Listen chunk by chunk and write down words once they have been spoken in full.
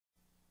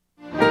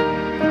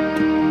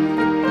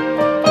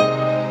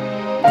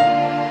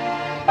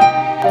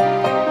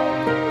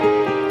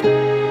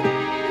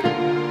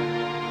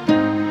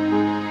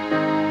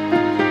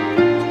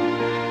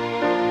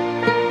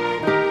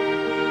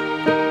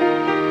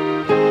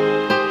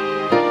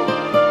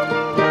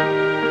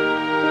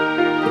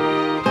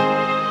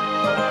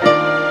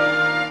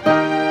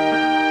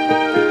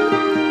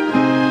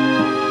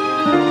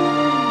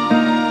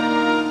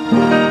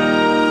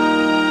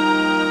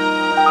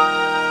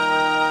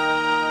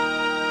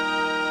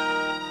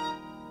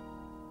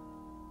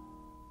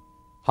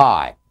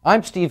Hi,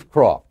 I'm Steve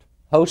Croft,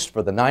 host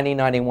for the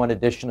 1991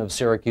 edition of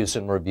Syracuse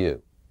In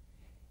Review.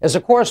 As a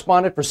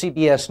correspondent for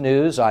CBS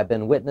News, I've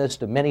been witness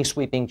to many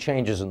sweeping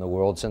changes in the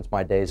world since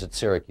my days at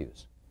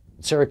Syracuse.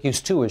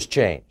 Syracuse, too, has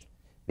changed,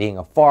 being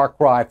a far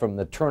cry from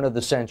the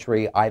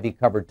turn-of-the-century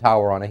ivy-covered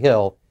tower on a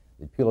hill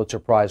that Pulitzer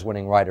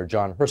Prize-winning writer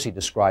John Hersey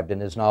described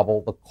in his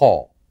novel, The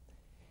Call.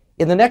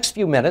 In the next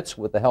few minutes,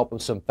 with the help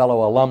of some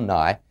fellow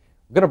alumni,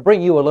 we're going to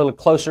bring you a little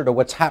closer to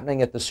what's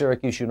happening at the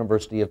Syracuse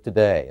University of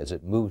today as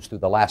it moves through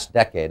the last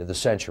decade of the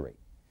century.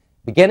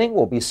 Beginning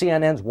will be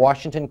CNN's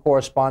Washington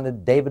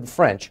correspondent David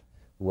French,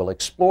 who will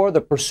explore the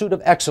pursuit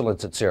of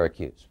excellence at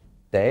Syracuse.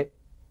 Dave?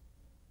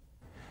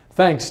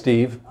 Thanks,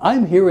 Steve.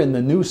 I'm here in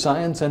the New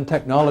Science and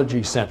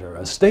Technology Center,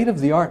 a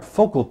state-of-the-art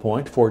focal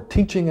point for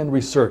teaching and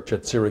research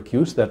at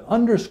Syracuse that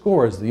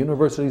underscores the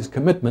university's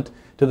commitment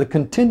to the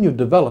continued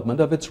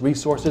development of its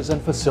resources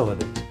and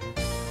facilities.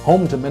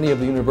 Home to many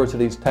of the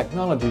university's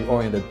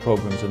technology-oriented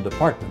programs and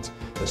departments,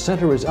 the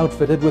center is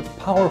outfitted with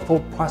powerful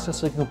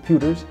processing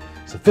computers,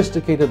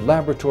 sophisticated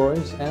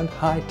laboratories, and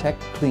high-tech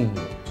clean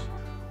rooms.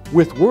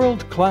 With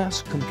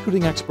world-class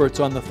computing experts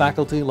on the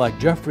faculty like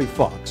Jeffrey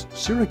Fox,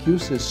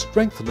 Syracuse is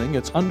strengthening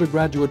its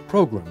undergraduate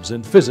programs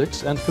in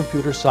physics and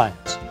computer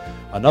science.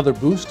 Another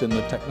boost in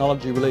the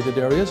technology-related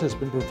areas has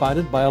been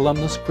provided by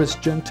alumnus Chris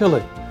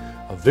Gentile,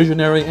 a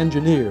visionary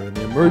engineer in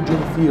the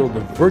emerging field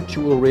of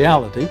virtual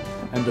reality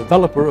and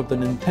developer of the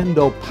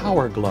Nintendo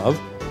Power Glove.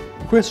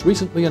 Chris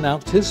recently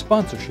announced his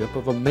sponsorship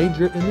of a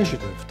major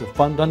initiative to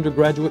fund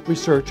undergraduate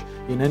research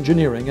in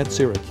engineering at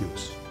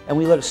Syracuse. And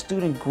we let a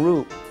student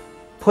group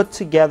put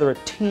together a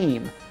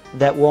team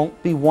that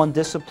won't be one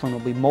discipline, will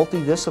be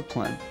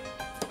multidiscipline.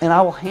 And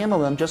I will handle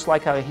them just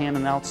like I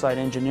handle an outside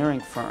engineering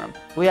firm.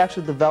 We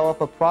actually develop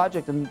a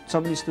project, and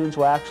some of these students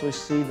will actually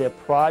see their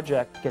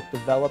project get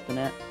developed and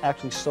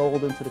actually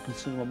sold into the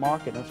consumer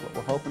market. That's what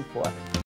we're hoping for.